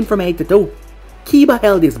 trapping him from head to toe. Kiba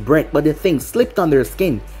held his breath, but the thing slipped under his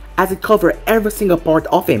skin as it covered every single part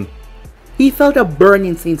of him. He felt a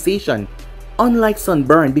burning sensation, unlike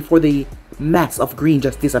sunburn, before the mass of green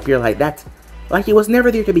just disappeared like that, like it was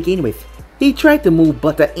never there to begin with. He tried to move,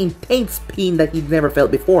 but the intense pain that he'd never felt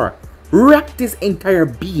before racked his entire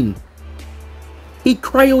being. He'd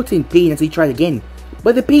cry out in pain as he tried again,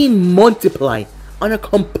 but the pain multiplied on a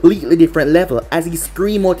completely different level as he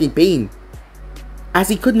screamed out in pain, as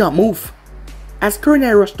he could not move. As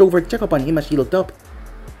Kurina rushed over to check up on him as she looked up.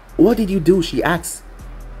 "What did you do?" she asked,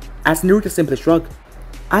 as Naruto simply shrugged.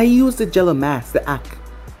 "I used the jello mask to act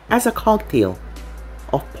as a cocktail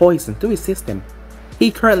of poison to his system.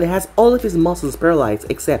 He currently has all of his muscles paralyzed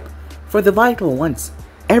except for the vital ones.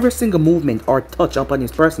 Every single movement or touch upon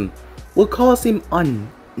his person will cause him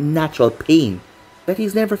unnatural pain that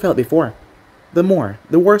he's never felt before. The more,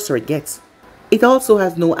 the worse it gets. It also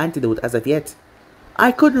has no antidote as of yet.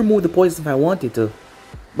 I could remove the poison if I wanted to,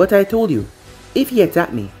 but I told you, if he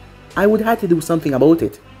attacked me, I would have to do something about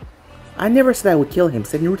it. I never said I would kill him,"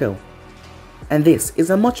 said Naruto. "And this is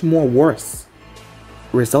a much more worse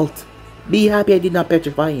result. Be happy I did not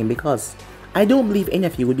petrify him because I don't believe any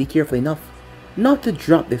of you would be careful enough not to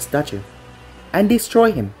drop this statue and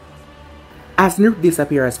destroy him." As Naruto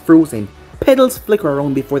disappeared as frozen, petals flicker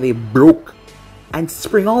around before they broke and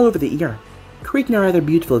spring all over the air, creating a rather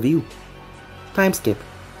beautiful view. Time skip.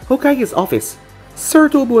 Hokage's office. Sir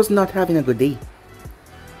Toby was not having a good day.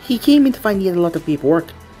 He came in to find he had a lot of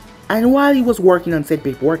paperwork, and while he was working on said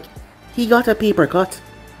paperwork, he got a paper cut.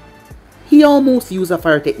 He almost used a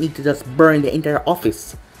fire technique to just burn the entire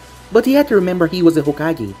office, but he had to remember he was a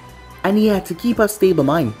Hokage, and he had to keep a stable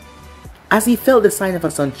mind, as he felt the sign of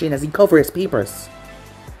a sunshine as he covered his papers.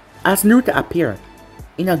 As Naruto appeared,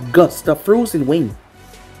 in a gust of frozen wind.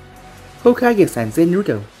 "Hokage-san," said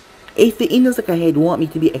Naruto, "if the Inazaka head want me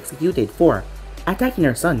to be executed for attacking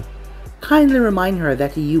her son, kindly remind her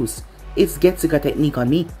that he used its Getsuga technique on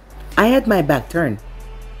me. I had my back turned.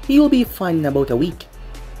 He will be fine in about a week.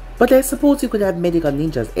 But I suppose you could have medical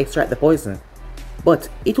ninjas extract the poison. But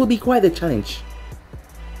it will be quite a challenge."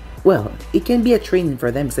 "Well, it can be a training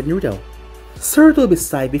for them," said Naruto. Sir Toby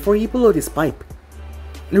sighed before he pulled out his pipe.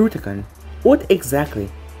 "Naruto-kun, what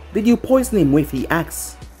exactly did you poison him with?" he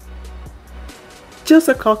asked. "Just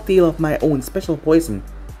a cocktail of my own special poison.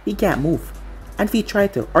 He can't move, and if he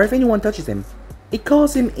tries to, or if anyone touches him, it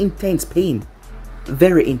causes him intense pain.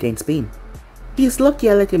 Very intense pain. He's lucky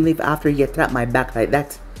I let him live after he attacked my back like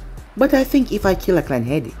that. But I think if I kill a clan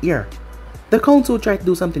head here, the council will try to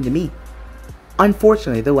do something to me.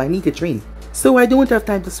 Unfortunately though, I need to train, so I don't have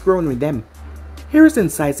time to screw on with them." Harrison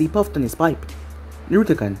sighs. He puffed on his pipe.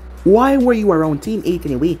 "Naruto-kun, why were you around Team 8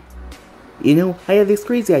 anyway?" "You know, I had this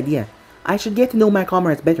crazy idea. I should get to know my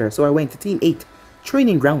comrades better, so I went to Team 8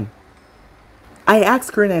 training ground. I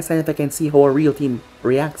asked Kurina-san if I can see how a real team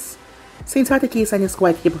reacts, since Hatake-san is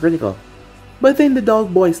quite hypocritical. But then the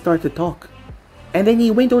dog boy started to talk, and then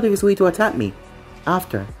he went out of his way to attack me.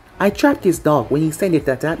 After, I trapped his dog when he sent it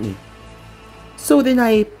to attack me. So then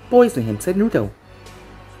I poisoned him," said Naruto.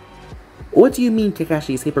 "What do you mean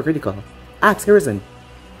Kakashi is hypocritical?" asked Harrison.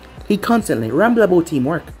 "He constantly rambled about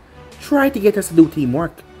teamwork, tried to get us to do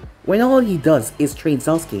teamwork, when all he does is train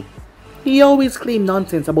Sasuke. He always claimed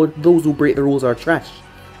nonsense about those who break the rules are trash,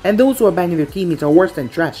 and those who abandon their teammates are worse than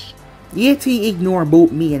trash. Yet he ignored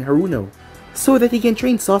both me and Haruno, so that he can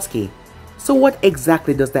train Sasuke. So what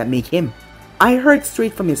exactly does that make him?" I heard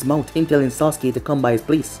straight from his mouth him telling Sasuke to come by his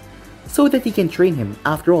place, so that he can train him.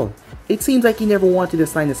 After all, it seems like he never wanted to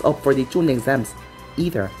sign us up for the Chunin exams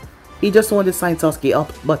either. He just wanted to sign Sasuke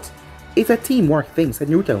up, but it's a teamwork thing," said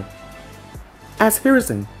Naruto. As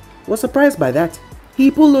Harrison was surprised by that,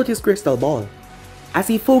 he pulled out his crystal ball, as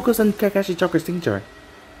he focused on Kakashi Chakra's signature,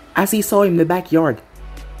 as he saw him in the backyard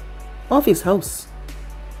of his house,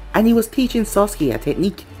 and he was teaching Sasuke a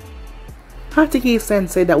technique. Hatake-san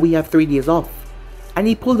said that we have 3 days off, and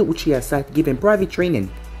he pulled the Uchiha aside to give him private training.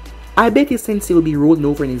 I bet his sensei will be rolling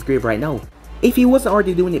over in his grave right now, if he wasn't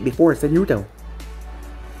already doing it before, said Naruto.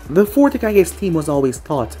 The 4th Hokage's team was always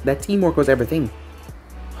taught that teamwork was everything.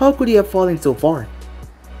 How could he have fallen so far?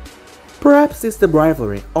 Perhaps it's the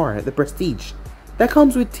rivalry, or the prestige, that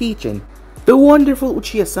comes with teaching the wonderful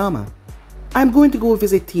Uchiha-sama. I'm going to go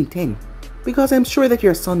visit Team 10, because I'm sure that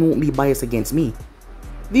your son won't be biased against me.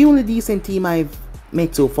 The only decent team I've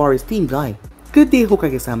met so far is Team Guy. Good day,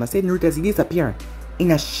 Hokage-sama, said Naruto as he disappeared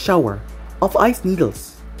in a shower of ice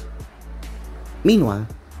needles. Meanwhile,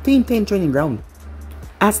 Team 10 training ground.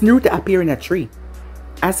 As Naruto appeared in a tree,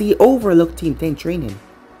 as he overlooked Team 10 training,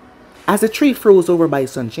 as the tree froze over by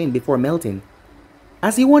sunshine before melting,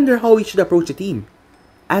 as he wondered how he should approach the team,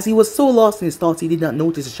 as he was so lost in his thoughts he did not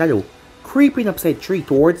notice a shadow creeping upside the tree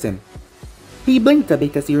towards him. He blinked a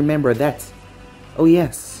bit as he remembered that, oh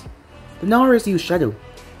yes, the Nara's used shadow,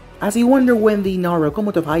 as he wondered when the Nara would come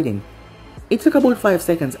out of hiding. It took about 5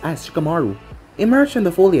 seconds as Shikamaru emerged from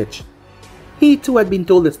the foliage. He too had been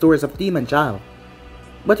told the stories of Demon Child,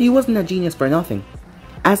 but he wasn't a genius for nothing.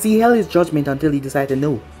 As he held his judgment until he decided to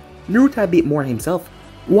know, Naruto a bit more himself.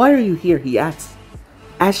 "Why are you here?" he asked,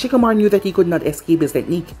 as Shikamaru knew that he could not escape his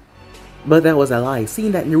technique. But that was a lie,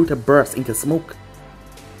 seeing that Naruto burst into smoke.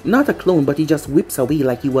 Not a clone, but he just whips away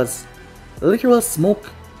like he was literal smoke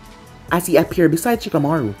as he appeared beside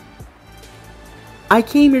Shikamaru. "I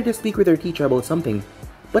came here to speak with our teacher about something,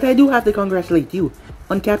 but I do have to congratulate you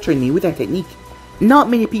on capturing me with that technique. Not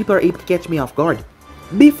many people are able to catch me off guard."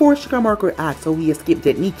 Before Shikamaru could ask how he escaped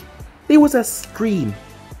the technique, there was a scream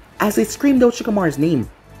as they screamed out Shikamaru's name.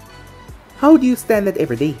 "How do you stand that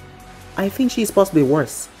every day?" "I think she's possibly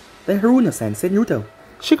worse than Haruna-san," said Naruto.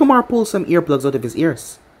 Shikamaru pulled some earplugs out of his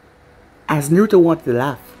ears as Naruto wanted to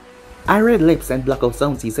laugh. "I read lips and block out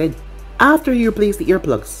sounds," he said. After he replaced the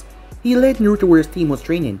earplugs, he led Naruto where his team was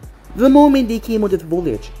training. The moment they came out of the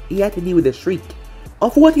foliage, he had to deal with a shriek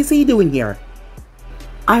of "What is he doing here?"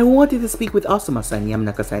 "I wanted to speak with Asuma-san,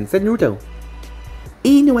 Yamanaka-san," said Naruto.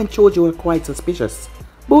 Ino and Choji were quite suspicious,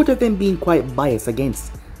 both of them being quite biased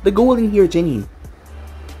against the golden hair genin.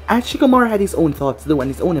 As Shikamaru had his own thoughts though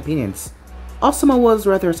and his own opinions, Asuma was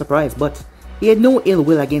rather surprised, but he had no ill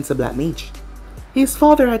will against the Black Mage. His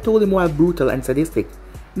father had told him while brutal and sadistic,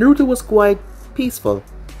 Naruto was quite peaceful,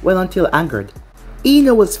 well until angered.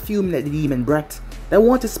 Ino was fuming at the demon brat that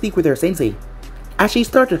wanted to speak with her sensei, as she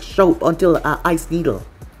started to shout until an ice needle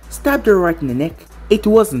stabbed her right in the neck. It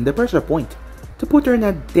wasn't the pressure point to put her in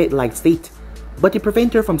a dead-like state, but to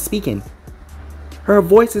prevent her from speaking. "Her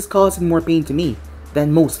voice is causing more pain to me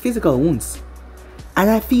than most physical wounds, and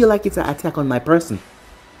I feel like it's an attack on my person.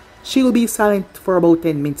 She will be silent for about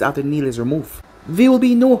 10 minutes after the needle is removed. There will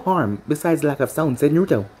be no harm besides lack of sound," said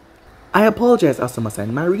Naruto. "I apologize,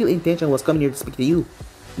 Asuma-san. My real intention was coming here to speak to you,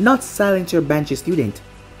 not silence your Banshee student."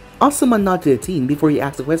 Asuma nodded to the team before he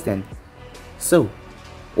asked a question. "So,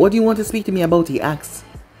 what do you want to speak to me about?" he asked.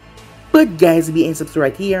 But guys, be and subscribe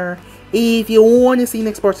right here. If you want to see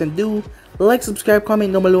next person, do like, subscribe,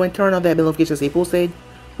 comment down below, and turn on that bell notification to stay posted.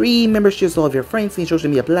 Remember to share to all of your friends in social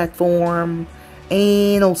media platform.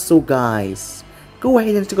 And also guys, go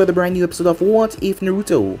ahead and check out the brand new episode of What If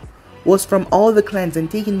Naruto was from all the clans and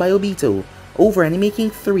taken by Obito over Anime King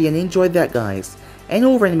 3, and enjoy that guys. And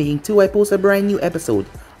over Anime King 2 I post a brand new episode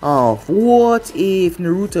of What If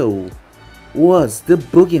Naruto was the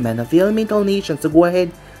boogeyman of the elemental nations, so go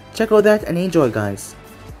ahead, check out that and enjoy guys.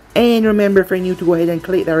 And remember, for new, to go ahead and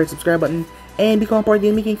click that red subscribe button and become part of the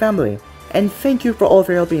Anime King family. And thank you for all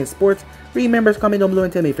for your helping and support. Remember to comment down below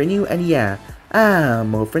and tell me if you're new, and yeah,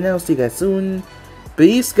 I'm out for now. See you guys soon.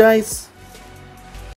 Peace guys.